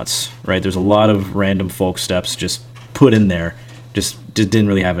at once. Right? There's a lot of random folk steps just put in there, just didn't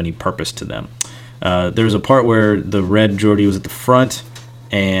really have any purpose to them. There was a part where the red Geordie was at the front,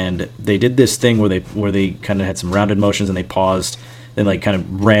 and they did this thing where they kind of had some rounded motions and they paused, then like kind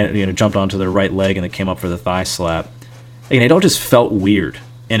of ran, jumped onto their right leg and they came up for the thigh slap. And it all just felt weird,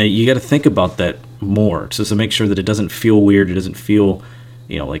 and you got to think about that more, just to make sure that it doesn't feel weird, it doesn't feel,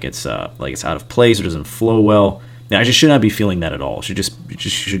 like it's out of place, or doesn't flow well. Now, I just should not be feeling that at all. You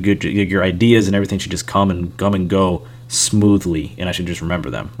should get your ideas and everything should just come and go smoothly, and I should just remember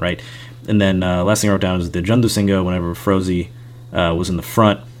them, right? And then last thing I wrote down is the Jundu Singa whenever Frozy was in the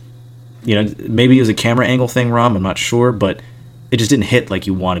front. Maybe it was a camera angle thing, Rom, I'm not sure, but it just didn't hit like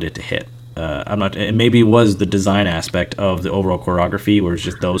you wanted it to hit. And maybe it was the design aspect of the overall choreography where it's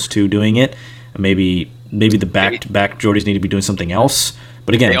just those two doing it. Maybe the back Geordies need to be doing something else.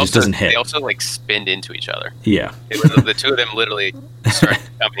 But again, it just doesn't hit. They also spinned into each other. Yeah. The two of them literally start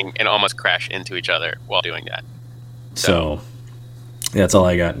coming and almost crash into each other while doing that. So yeah, that's all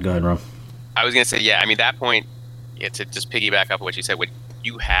I got. Go ahead, Rom. I was going to say, that point, to just piggyback off of what you said, when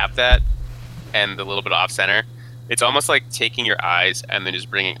you have that and the little bit off center, it's almost like taking your eyes and then just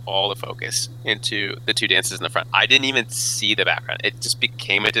bringing all the focus into the two dancers in the front. I didn't even see the background. It just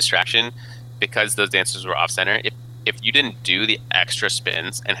became a distraction because those dancers were off center. If you didn't do the extra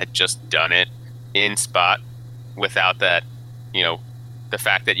spins and had just done it in spot without that, the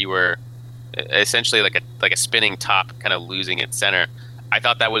fact that you were essentially like a spinning top kind of losing its center, I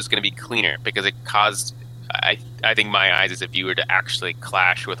thought that was going to be cleaner because it caused, I think, my eyes as a viewer to actually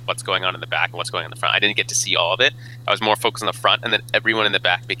clash with what's going on in the back and what's going on in the front. I didn't get to see all of it. I was more focused on the front, and then everyone in the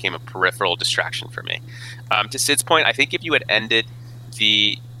back became a peripheral distraction for me. To Sid's point, I think if you had ended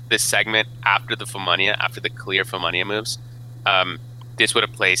the segment after the Fumania, after the clear Fumania moves, this would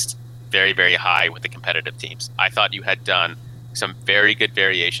have placed very, very high with the competitive teams. I thought you had done some very good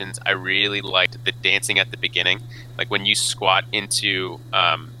variations. I really liked the dancing at the beginning, like when you squat into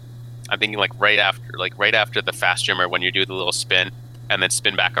I'm thinking like right after the fast jumper, when you do the little spin and then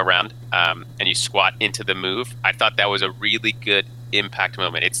spin back around, and you squat into the move. I thought that was a really good impact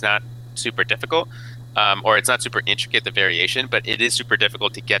moment. It's not super difficult, or it's not super intricate, the variation, but it is super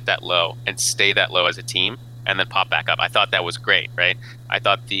difficult to get that low and stay that low as a team and then pop back up. I thought that was great, right? I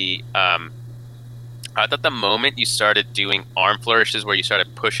thought the moment you started doing arm flourishes where you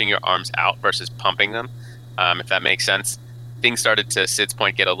started pushing your arms out versus pumping them, if that makes sense, things started, to Sid's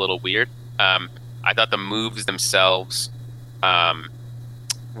point, get a little weird. I thought the moves themselves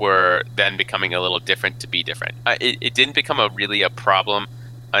were then becoming a little different to be different. It didn't become really a problem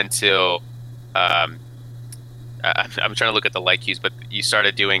until I'm trying to look at the light cues, but you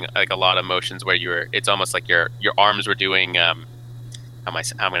started doing like a lot of motions where it's almost like your arms were doing how am I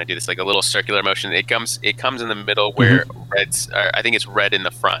going to do this, like a little circular motion. It comes in the middle where I think it's red in the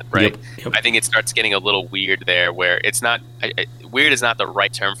front, right? Yep. I think it starts getting a little weird there, where it's not weird is not the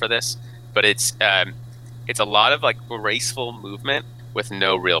right term for this, but it's a lot of like graceful movement with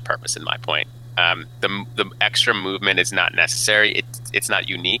no real purpose, in my point. The extra movement is not necessary. It's not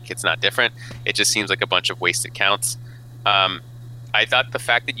unique. It's not different. It just seems like a bunch of wasted counts. I thought the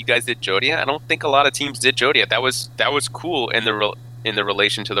fact that you guys did Jodia, I don't think a lot of teams did Jodia. That was cool in the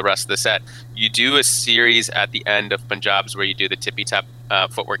relation to the rest of the set. You do a series at the end of Punjabs where you do the tippy tap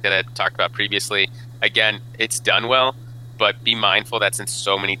footwork that I talked about previously. Again, it's done well, but be mindful that since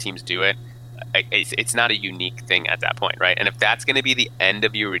so many teams do it, it's not a unique thing at that point, right? And if that's going to be the end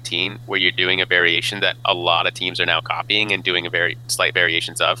of your routine where you're doing a variation that a lot of teams are now copying and doing a very slight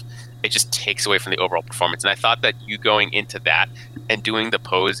variations of, it just takes away from the overall performance. And I thought that you going into that and doing the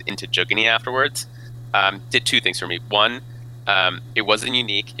pose into Jugani afterwards did two things for me. One, it wasn't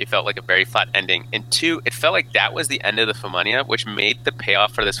unique. It felt like a very flat ending. And two, it felt like that was the end of the Fumania, which made the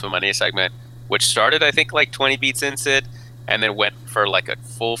payoff for this Fumania segment, which started, I think, like 20 beats in, Sid, and then went for like a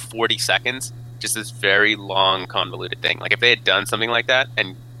full 40 seconds, just this very long, convoluted thing. Like if they had done something like that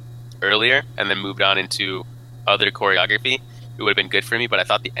and earlier and then moved on into other choreography, it would have been good for me. But I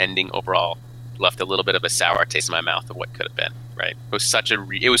thought the ending overall left a little bit of a sour taste in my mouth of what could have been, right?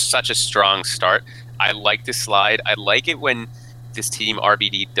 It was such a strong start. I like this slide. I like it when this team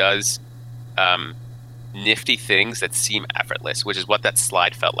RBD does nifty things that seem effortless, which is what that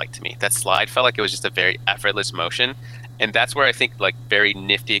slide felt like to me. That slide felt like it was just a very effortless motion. And that's where I think like very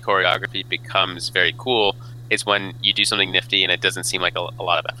nifty choreography becomes very cool, is when you do something nifty and it doesn't seem like a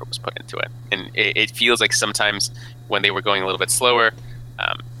lot of effort was put into it. And it feels like sometimes when they were going a little bit slower,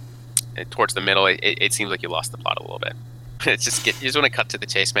 towards the middle, it seems like you lost the plot a little bit. You just want to cut to the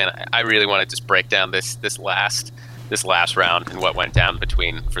chase, man. I really want to just break down this last round and what went down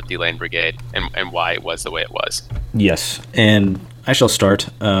between Fertile and Brigade and why it was the way it was. Yes, and I shall start.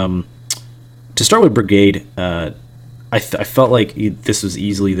 To start with Brigade, I felt like this was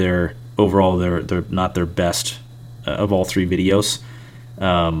easily their overall their not their best of all three videos.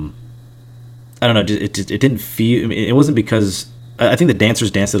 I don't know. It didn't feel. I mean, it wasn't because I think the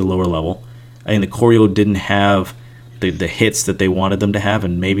dancers danced at a lower level. I think the choreo didn't have the hits that they wanted them to have,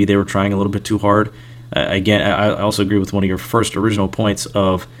 and maybe they were trying a little bit too hard. Again, I also agree with one of your first original points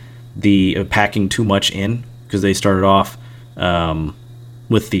of the packing too much in, because they started off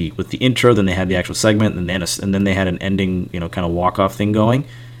with the intro, then they had the actual segment, and then they had an ending, kind of walk off thing going.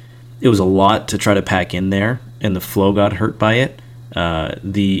 It was a lot to try to pack in there, and the flow got hurt by it.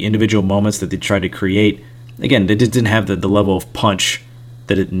 The individual moments that they tried to create, again, they just didn't have the level of punch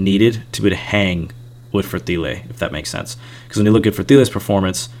that it needed to be to hang with Fertile, if that makes sense. Because when you look at Fertile's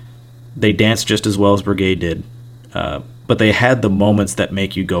performance, they danced just as well as Brigade did, but they had the moments that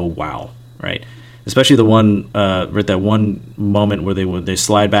make you go wow, right? Especially the one that one moment where they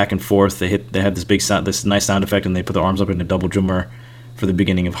slide back and forth. They had this big sound, this nice sound effect, and they put their arms up in a double drummer for the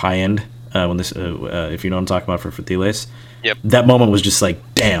beginning of High End. When this, if you know what I'm talking about, for Fertiles. Yep. That moment was just like,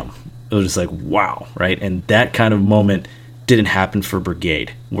 damn. It was just like, wow, right? And that kind of moment didn't happen for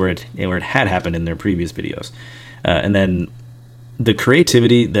Brigade, where it had happened in their previous videos. And then the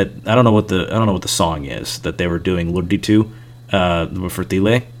creativity that I don't know what the song is that they were doing Lurditu with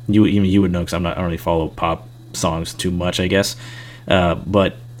Fertile. You would know, because I don't really follow pop songs too much, I guess.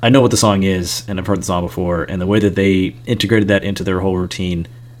 But I know what the song is, and I've heard the song before, and the way that they integrated that into their whole routine,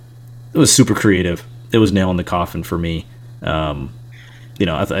 it was super creative. It was nail in the coffin for me. And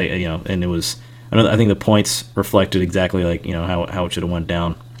it was. I think the points reflected exactly like how it should have went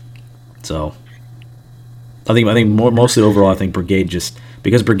down. So I think mostly overall, I think Brigade, just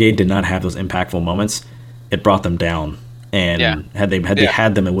because Brigade did not have those impactful moments, it brought them down. And had they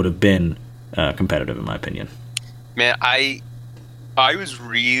had them, it would have been competitive, in my opinion. Man, I was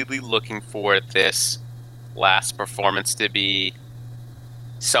really looking for this last performance to be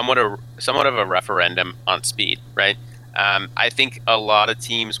somewhat of a referendum on speed, right? I think a lot of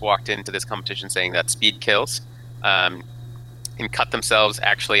teams walked into this competition saying that speed kills, and cut themselves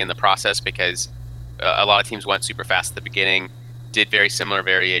actually in the process, because a lot of teams went super fast at the beginning, did very similar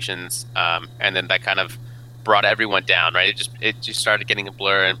variations, and then that kind of brought everyone down, right? It just started getting a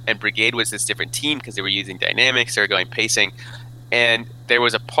blur, and Brigade was this different team because they were using dynamics, they were going pacing, and there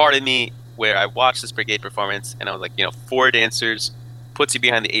was a part of me where I watched this Brigade performance and I was like, 4 dancers puts you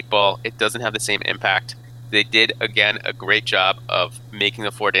behind the 8 ball. It doesn't have the same impact. They did, again, a great job of making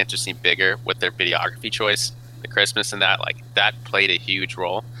the 4 dancers seem bigger with their videography choice, the crispness and that played a huge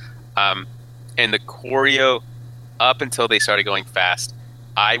role. And the choreo, up until they started going fast,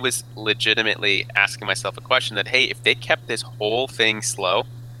 I was legitimately asking myself a question that, hey, if they kept this whole thing slow,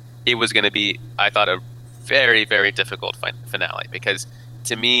 it was going to be, I thought, a very, very difficult finale. Because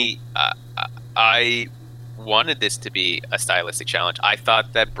to me, I wanted this to be a stylistic challenge. I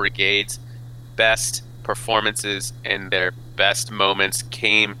thought that Brigade's best performances and their best moments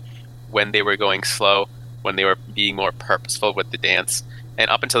came when they were going slow, when they were being more purposeful with the dance. And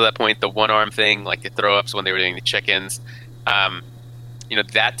up until that point, the one-arm thing, like the throw-ups when they were doing the chickens,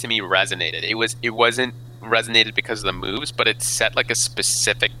 that to me resonated. It wasn't resonated because of the moves, but it set like a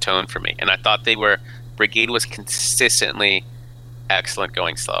specific tone for me. And I thought Brigade was consistently excellent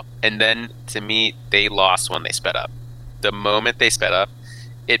going slow. And then to me, they lost when they sped up. The moment they sped up,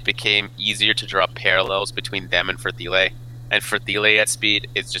 it became easier to draw parallels between them and Fertile. And Fertile at speed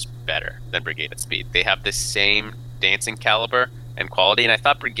is just better than Brigade at speed. They have the same dancing caliber and quality. And I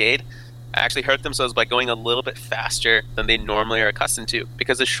thought Brigade actually hurt themselves by going a little bit faster than they normally are accustomed to,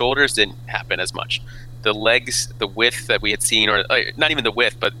 because the shoulders didn't happen as much. The legs, the width that we had seen, or not even the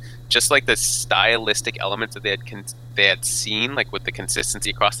width, but just like the stylistic elements that they had seen, like with the consistency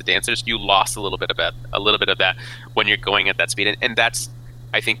across the dancers, you lost a little bit of that when you're going at that speed. And that's,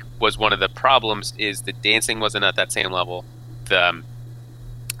 I think, was one of the problems, is the dancing wasn't at that same level.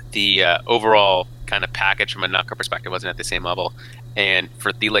 The overall kind of package from a knuckle perspective wasn't at the same level, and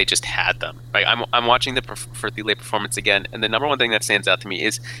Fertile just had them. Right? I'm watching the Fertile performance again, and the number one thing that stands out to me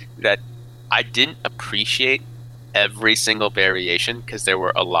is that I didn't appreciate every single variation, because there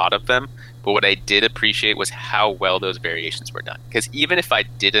were a lot of them, but what I did appreciate was how well those variations were done. Because even if I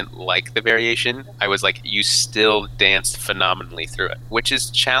didn't like the variation, I was like, you still danced phenomenally through it, which is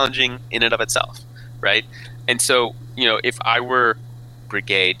challenging in and of itself, right? And so, if I were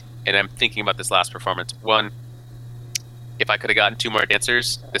Brigade, and I'm thinking about this last performance, one, if I could have gotten 2 more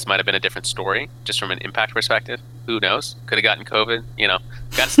dancers, this might have been a different story, just from an impact perspective. Who knows? Could have gotten COVID.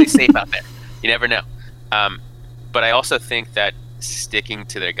 Got to stay safe out there. You never know. But I also think that sticking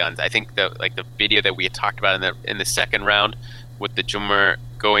to their guns. I think the video that we had talked about in the second round with the Jummer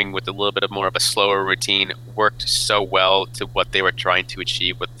going with a little bit more of a slower routine worked so well to what they were trying to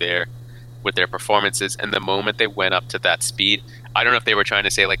achieve with their performances. And the moment they went up to that speed, I don't know if they were trying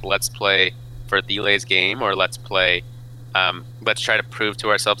to say let's play for Thiele's game, or let's play let's try to prove to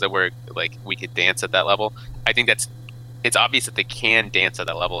ourselves that we could dance at that level. I think it's obvious that they can dance at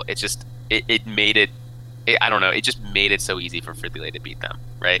that level. It's just it made it I don't know, it just made it so easy for Thiele to beat them,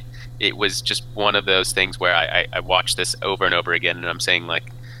 right? It was just one of those things where I watched this over and over again, and I'm saying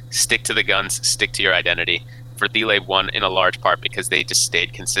stick to the guns, stick to your identity. Thiele won in a large part because they just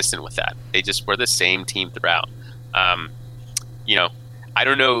stayed consistent with that. They just were the same team throughout. I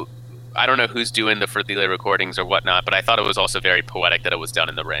don't know who's doing the Thiele recordings or whatnot, but I thought it was also very poetic that it was done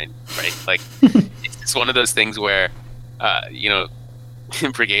in the rain, right? It's one of those things where,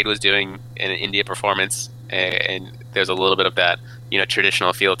 Brigade was doing an India performance, and there's a little bit of that,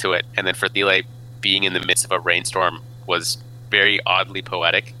 traditional feel to it. And then Thiele being in the midst of a rainstorm was very oddly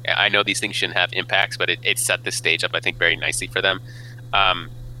poetic. I know these things shouldn't have impacts, but it set the stage up, I think, very nicely for them.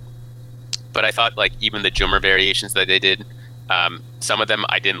 But I thought even the Jummer variations that they did, some of them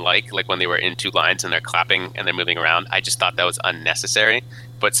I didn't like when they were in 2 lines and they're clapping and they're moving around. I just thought that was unnecessary.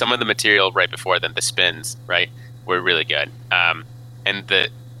 But some of the material right before them, the spins, right, were really good. And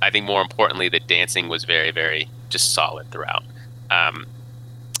I think more importantly, the dancing was very, very just solid throughout.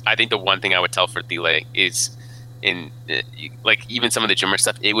 I think the one thing I would tell Thiele is, even some of the Jummer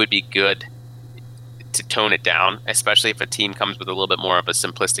stuff, it would be good to tone it down, especially if a team comes with a little bit more of a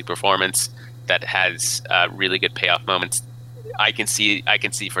simplistic performance that has really good payoff moments. I can see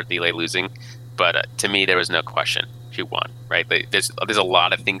Thiele losing, but to me, there was no question who won. Right? There's a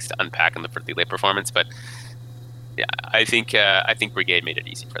lot of things to unpack in the Thiele performance, but yeah, I think Brigade made it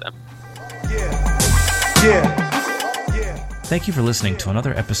easy for them. Yeah. Thank you for listening to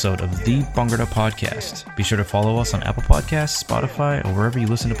another episode of the Bhangra podcast. Be sure to follow us on Apple Podcasts, Spotify, or wherever you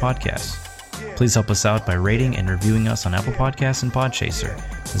listen to podcasts. Please help us out by rating and reviewing us on Apple Podcasts and Podchaser,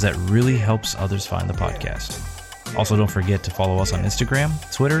 as that really helps others find the podcast. Also, don't forget to follow us on Instagram,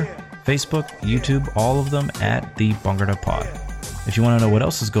 Twitter, Facebook, YouTube, all of them at the Bhangra Pod. If you want to know what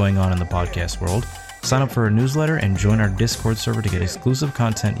else is going on in the podcast world, sign up for our newsletter and join our Discord server to get exclusive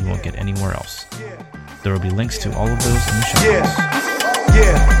content you won't get anywhere else. There will be links to all of those in the show notes.